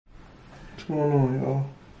What's going on, y'all?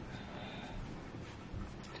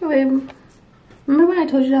 So, babe, remember when I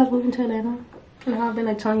told you I was moving to Atlanta? And how I've been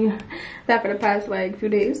like telling you that for the past like few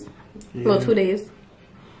days? Yeah. Well, 2 days.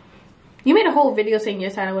 You made a whole video saying your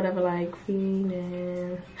side or whatever, like,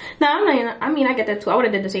 feeling. No, I'm not. I mean, I get that too. I would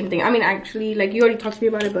have did the same thing. I mean, actually, like, you already talked to me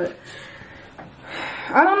about it, but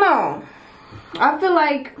I don't know. I feel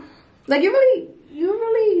like you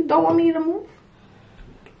really don't want me to move.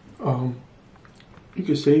 You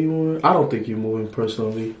could say you moving. I don't think you're moving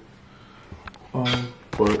personally.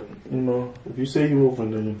 But you know, if you say you're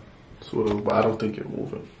moving, then sort of. But I don't think you're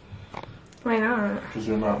moving. Why not? Because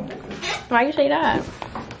you're not moving. Why you say that?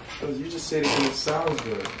 Because you just said it sounds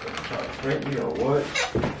good. Are you trying to prank me or what?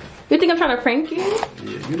 You think I'm trying to prank you?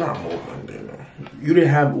 Yeah, you're not moving, you know. You didn't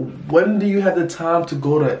have. When do you have the time to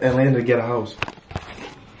go to Atlanta to get a house?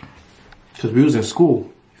 Because we was in school.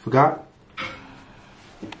 You forgot?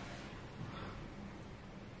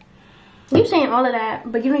 You saying all of that,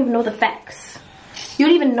 but you don't even know the facts. You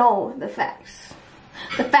don't even know the facts.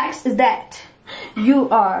 The facts is that you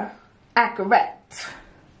are accurate.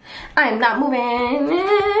 I am not moving.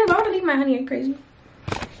 Why would I leave my honey? Are you crazy?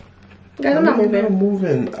 Guys, I'm not moving. I'm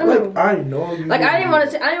moving. I know you. Like, I didn't want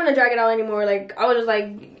to drag it out anymore. Like, I was just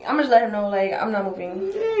like, I'm just letting him know, like, I'm not moving.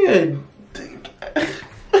 Yeah.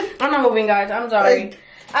 I'm not moving, guys. I'm sorry. Like,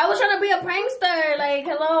 I was trying to be a prankster. Like,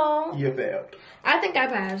 hello. You failed. I think I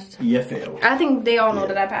passed. You failed. I think they all know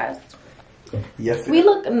that I passed. You failed. We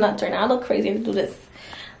look nuts right now. I look crazy to do this.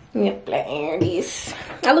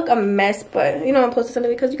 I look a mess, but you know I'm posting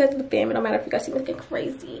something because you guys are the fam. It don't matter if you guys see me looking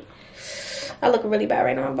crazy. I look really bad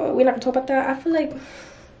right now, but we're not gonna talk about that. I feel like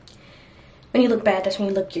when you look bad, that's when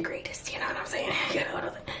you look your greatest. You know what I'm saying? You know what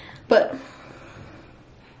I'm saying? But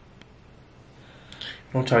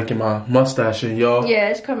I'm trying to get my mustache in, y'all. yeah,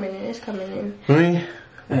 it's coming in. It's coming in. For me?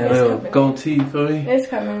 And a little goatee, for me? It's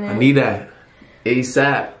coming in. I need that.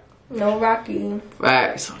 ASAP. No Rocky.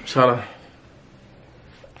 Facts. I'm trying to.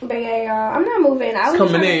 But yeah, y'all, I'm not moving. It's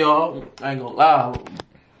coming in, y'all. I ain't gonna lie.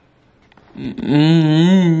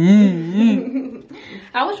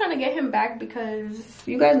 I was trying to get him back because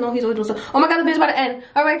you guys know he's always doing stuff. Oh my god, the video's about to end.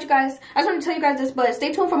 Alright, you guys. I just want to tell you guys this, but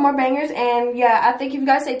stay tuned for more bangers. And yeah, I think if you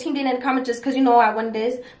guys say Team Dana in the comments, just because you know I won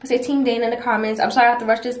this, but say Team Dana in the comments. I'm sorry I have to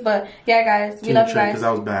rush this, but yeah, guys, we love you guys. Because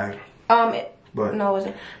that was bad. But no, it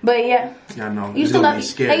wasn't. But yeah. Yeah, I know. You still love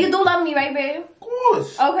me. Hey, you do love me, right, babe? Of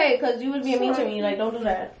course. Okay, because you was being mean to me. Like, don't do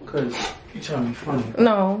that. Because you trying to be funny.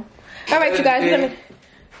 No. Alright, you guys. We're gonna...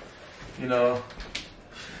 You know,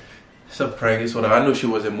 it's a prank. It's whatever. I knew she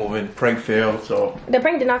wasn't moving. Prank failed, so. The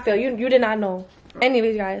prank did not fail. You did not know.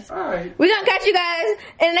 Anyways, guys. Alright. We're gonna catch you guys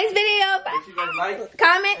in the next video. Make sure you guys like,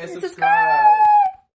 comment, and subscribe.